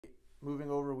moving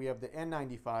over, we have the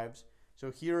N95s.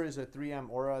 So here is a 3M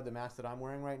Aura, the mask that I'm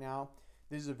wearing right now.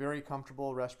 This is a very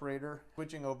comfortable respirator.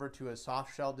 Switching over to a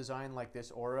soft shell design like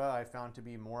this Aura, I found to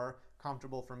be more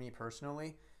comfortable for me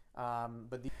personally.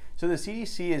 So the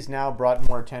CDC has now brought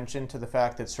more attention to the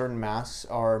fact that certain masks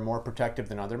are more protective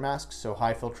than other masks. So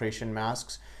high filtration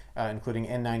masks, including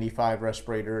N95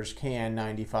 respirators,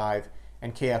 KN95,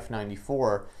 and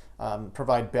KF94,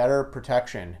 provide better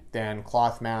protection than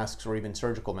cloth masks or even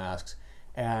surgical masks.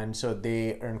 And so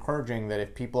they are encouraging that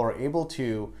if people are able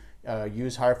to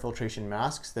use higher filtration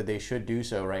masks, that they should do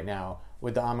so right now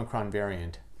with the Omicron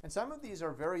variant. And some of these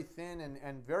are very thin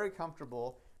and very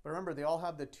comfortable, but remember, they all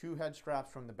have the two head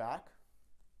straps from the back.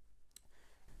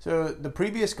 So the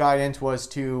previous guidance was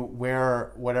to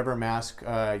wear whatever mask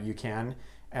you can.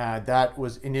 That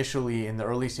was initially in the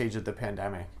early stage of the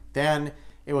pandemic. Then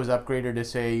it was upgraded to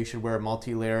say you should wear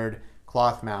multi-layered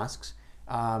cloth masks.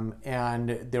 And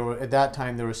at that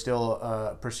time, there was still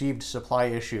a perceived supply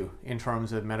issue in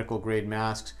terms of medical grade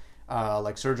masks,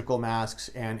 like surgical masks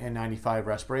and N95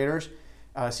 respirators.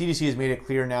 CDC has made it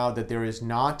clear now that there is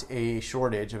not a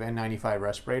shortage of N95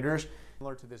 respirators,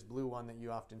 similar to this blue one that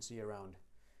you often see around.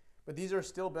 But these are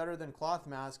still better than cloth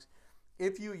masks.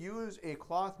 If you use a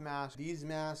cloth mask, these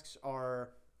masks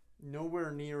are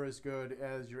nowhere near as good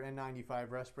as your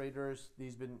N95 respirators.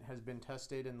 These has been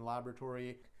tested in the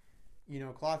laboratory. You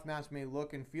know, cloth masks may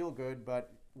look and feel good,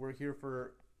 but we're here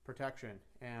for protection,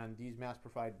 and these masks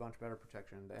provide much better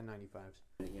protection, the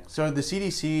N95s. Yeah. So the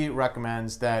CDC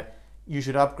recommends that you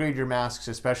should upgrade your masks,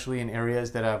 especially in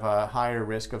areas that have a higher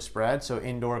risk of spread, so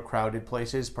indoor crowded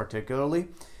places particularly.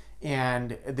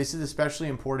 And this is especially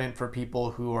important for people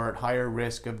who are at higher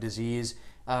risk of disease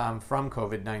from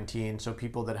COVID-19, so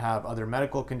people that have other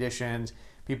medical conditions,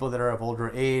 people that are of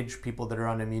older age, people that are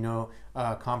on who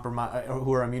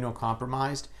are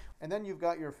immunocompromised. And then you've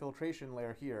got your filtration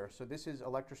layer here. So this is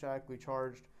electrostatically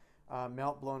charged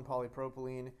melt-blown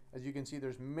polypropylene. As you can see,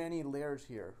 there's many layers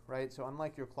here, right? So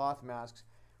unlike your cloth masks,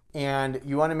 and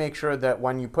you want to make sure that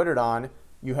when you put it on,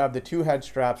 you have the two head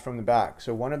straps from the back.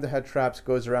 So one of the head straps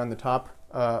goes around the top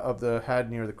of the head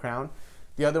near the crown.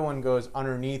 The other one goes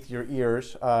underneath your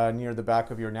ears near the back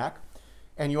of your neck.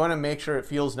 And you want to make sure it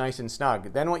feels nice and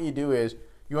snug. Then what you do is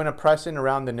you want to press in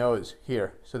around the nose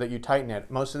here so that you tighten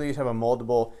it. Most of these have a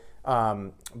moldable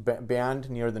band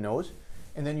near the nose.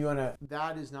 And then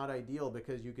that is not ideal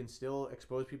because you can still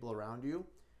expose people around you.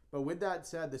 But with that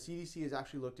said, the CDC has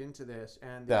actually looked into this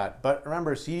but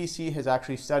remember, CDC has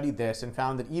actually studied this and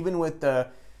found that even with the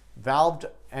valved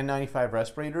N95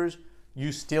 respirators,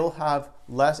 you still have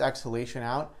less exhalation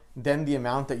out than the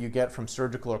amount that you get from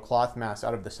surgical or cloth masks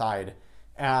out of the side.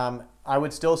 I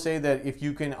would still say that if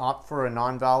you can opt for a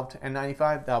non-valved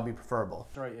N95, that'll be preferable.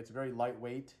 Sorry, it's very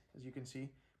lightweight, as you can see,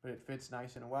 but it fits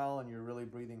nice and well, and you're really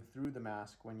breathing through the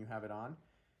mask when you have it on.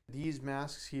 These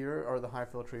masks here are the high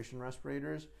filtration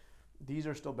respirators. These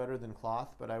are still better than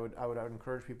cloth, but I would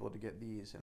encourage people to get these.